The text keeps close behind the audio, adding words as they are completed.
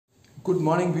Good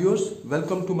morning viewers,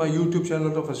 welcome to my YouTube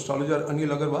channel of Astrologer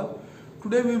Anil Aggarwala.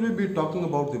 Today we will be talking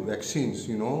about the vaccines.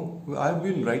 I've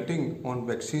been writing on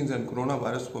vaccines and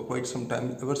coronavirus for quite some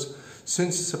time, ever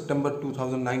since September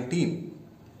 2019.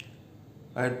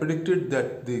 I had predicted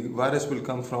that the virus will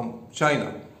come from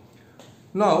China.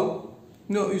 Now,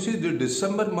 you see, the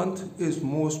December month is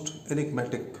most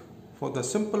enigmatic for the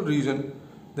simple reason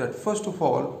that first of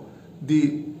all,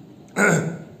 the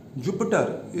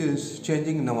Jupiter is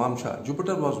changing Navamsha.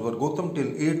 Jupiter was Vargottam till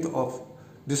 8th of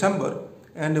December,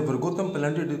 and a Vargottam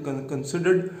planet is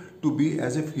considered to be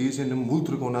as if he is in a Moola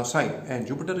Trikona sign, and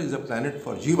Jupiter is a planet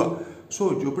for Jeeva.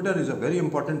 So Jupiter is a very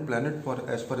important planet for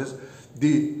as far as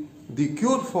the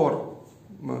cure for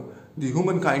the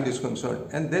humankind is concerned.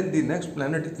 And then the next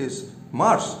planet is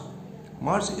Mars.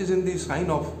 Mars is in the sign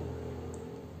of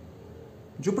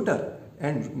Jupiter,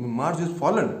 and Mars is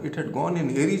fallen. It had gone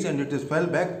in Aries and it is fell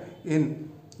back in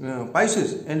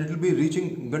Pisces, and it will be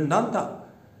reaching Gandantha.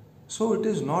 So it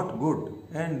is not good.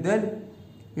 And then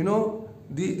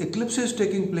the eclipse is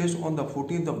taking place on the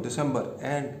 14th of December,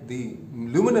 and the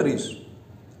luminaries,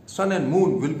 Sun and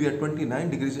Moon, will be at 29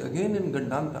 degrees again in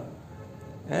Gandantha,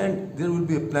 and there will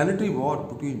be a planetary war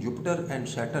between Jupiter and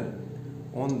Saturn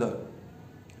on the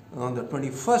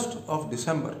 21st of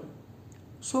December.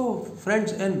 So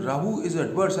friends, and Rahu is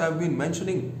adverse. I have been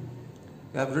mentioning,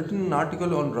 I have written an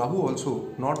article on Rahu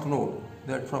also, North Node,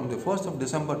 that from the 1st of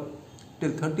December till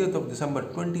 30th of December,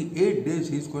 28 days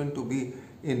he is going to be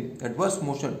in adverse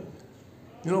motion.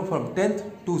 From 10th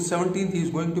to 17th he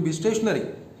is going to be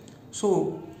stationary.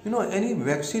 So, any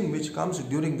vaccine which comes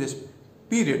during this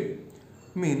period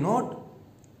may not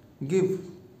give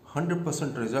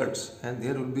 100% results, and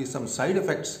there will be some side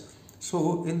effects.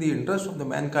 So, in the interest of the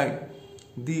mankind,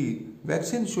 the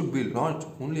vaccine should be launched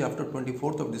only after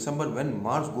 24th of December, when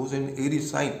Mars goes in Aries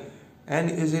sign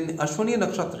and is in Ashwini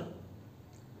Nakshatra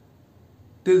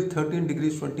till 13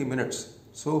 degrees 20 minutes.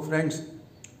 So friends,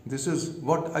 this is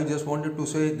what I just wanted to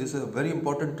say. This is a very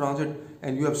important transit,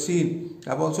 and you have seen,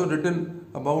 I have also written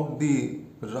about the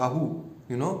Rahu.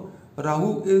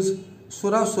 Rahu is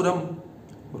Sura Suram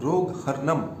Rog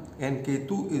Harnam and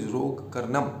Ketu is Rog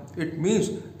Karnam. It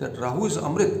means that Rahu is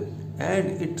Amrit,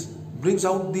 and it brings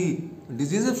out the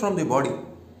diseases from the body,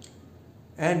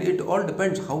 and it all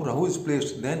depends how Rahu is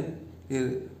placed. Then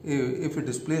if it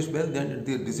is placed well, then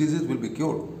the diseases will be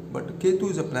cured. But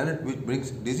Ketu is a planet which brings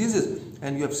diseases,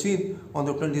 and you have seen on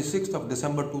the 26th of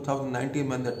December 2019,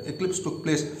 when that eclipse took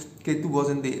place, Ketu was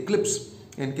in the eclipse,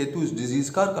 and Ketu is disease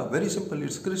karka. Very simple,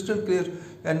 it's crystal clear.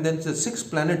 And then the 6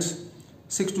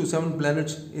 to 7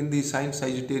 planets in the sign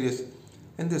Sagittarius,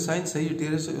 and the sign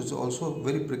Sagittarius is also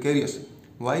very precarious.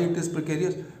 Why it is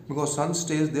precarious? Because Sun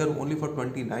stays there only for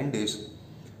 29 days,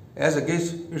 as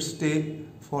against it stay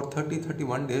for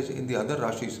 30-31 days in the other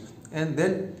Rashis. And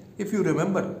then, if you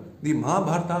remember, the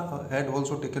Mahabharata had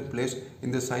also taken place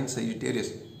in the sign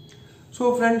Sagittarius.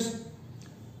 So friends,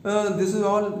 this is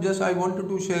all just I wanted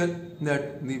to share,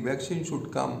 that the vaccine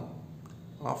should come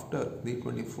after the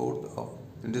 24th of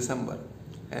December.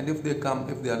 And if they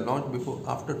are launched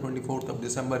after 24th of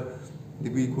December,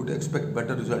 we could expect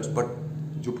better results. But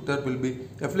Jupiter will be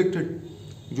afflicted.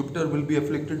 Jupiter will be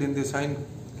afflicted in the sign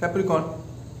Capricorn.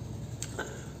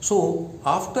 So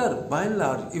after, by and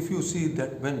large, if you see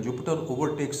that when Jupiter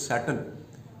overtakes Saturn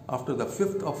after the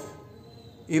 5th of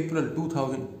April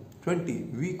 2020,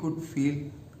 we could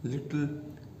feel little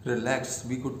relaxed,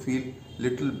 we could feel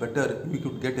little better, we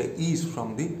could get an ease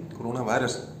from the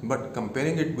coronavirus. But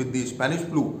comparing it with the Spanish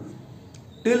flu,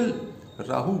 till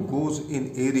Rahu goes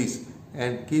in Aries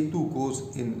and Ketu goes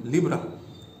in Libra,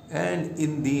 and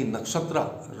in the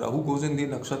nakshatra, Rahu goes in the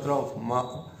nakshatra of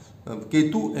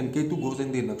Ketu, and Ketu goes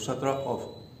in the nakshatra of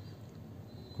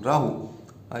Rahu,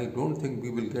 I don't think we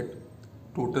will get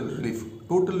total relief.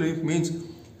 Total relief means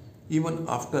even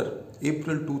after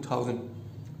April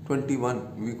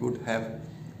 2021, we could have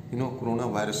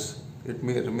coronavirus. It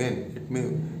may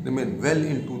remain well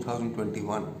in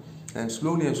 2021, and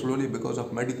slowly, because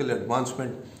of medical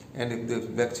advancement, and if the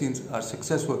vaccines are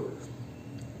successful,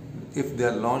 if they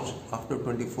are launched after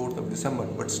 24th of December,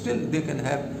 but still they can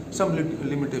have some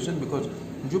limitation, because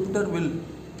Jupiter will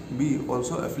be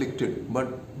also afflicted,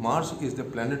 but Mars is the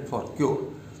planet for cure,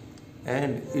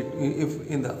 and if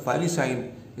in the fiery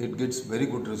sign, it gets very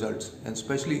good results, and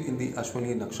especially in the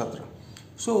Ashwini Nakshatra.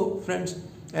 So friends,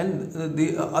 and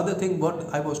the other thing what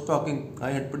I was talking,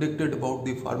 I had predicted about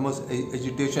the farmers'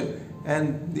 agitation,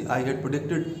 and I had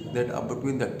predicted that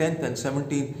between the 10th and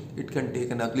 17th it can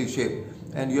take an ugly shape,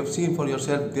 and you have seen for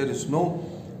yourself, there is no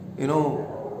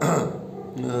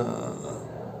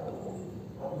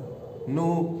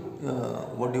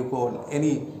what do you call,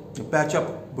 any patch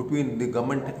up between the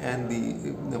government and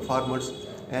the farmers,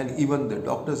 and even the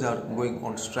doctors are going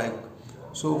on strike.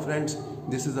 So friends,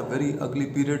 this is a very ugly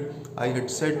period. I had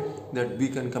said that we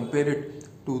can compare it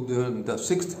to the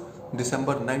 6th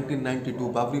December 1992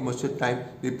 Babri Masjid time.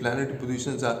 The planetary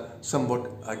positions are somewhat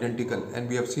identical, and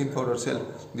we have seen for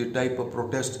ourselves the type of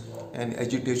protest and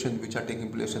agitation which are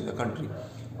taking place in the country.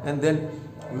 And then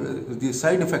the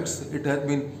side effects, it has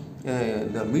been,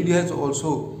 the media has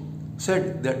also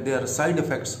said that there are side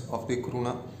effects of the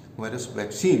coronavirus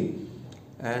vaccine,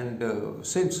 and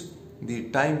since the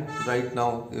time right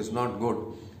now is not good,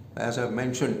 as I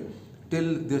mentioned,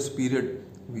 till this period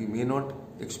we may not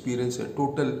experience a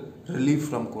total relief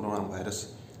from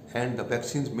coronavirus, and the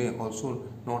vaccines may also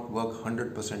not work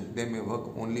 100%. They may work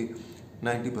only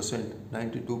 90%,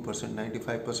 92%,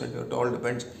 95%. It all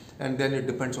depends, and then it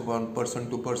depends upon person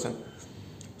to person.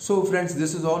 So friends,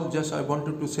 this is all just I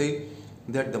wanted to say,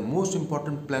 that the most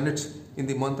important planets in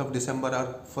the month of December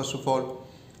are, first of all,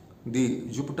 the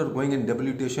Jupiter going in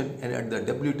debilitation, and at the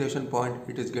debilitation point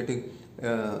it is getting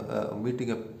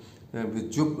meeting up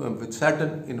with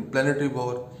Saturn in planetary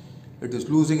war. It is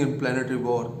losing in planetary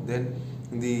war. Then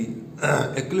the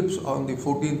eclipse on the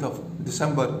 14th of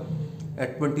December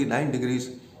at 29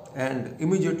 degrees, and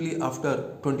immediately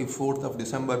after 24th of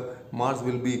December Mars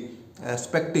will be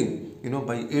aspecting,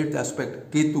 by 8th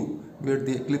aspect Ketu, where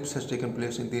the eclipse has taken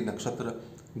place in the nakshatra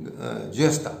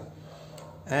Jyesta,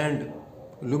 and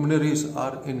luminaries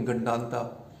are in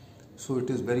Gandantha, so it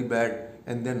is very bad.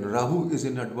 And then Rahu is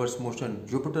in adverse motion,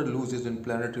 Jupiter loses in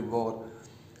planetary war,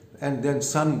 and then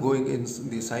Sun going in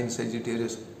the sign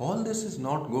Sagittarius. All this is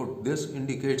not good. This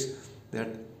indicates that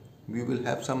we will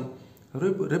have some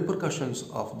repercussions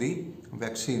of the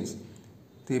vaccines.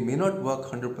 They may not work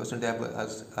 100%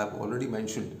 as I have already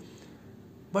mentioned,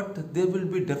 but there will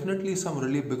be definitely some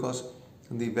relief, because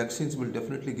the vaccines will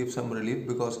definitely give some relief,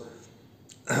 because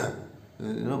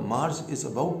Mars is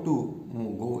about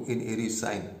to go in Aries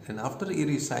sign, and after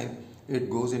Aries sign it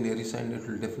goes in Aries sign. It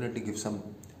will definitely give some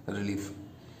relief.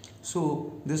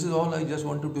 So this is all I just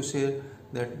wanted to say,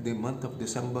 that the month of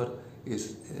December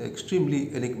is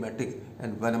extremely enigmatic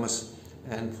and venomous,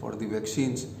 and for the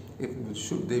vaccines,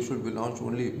 they should be launched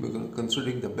only,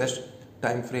 considering the best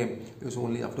time frame is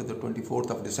only after the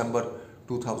 24th of December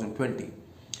 2020.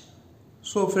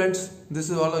 So friends,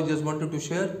 this is all I just wanted to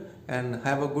share, and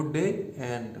have a good day,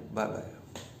 and bye bye.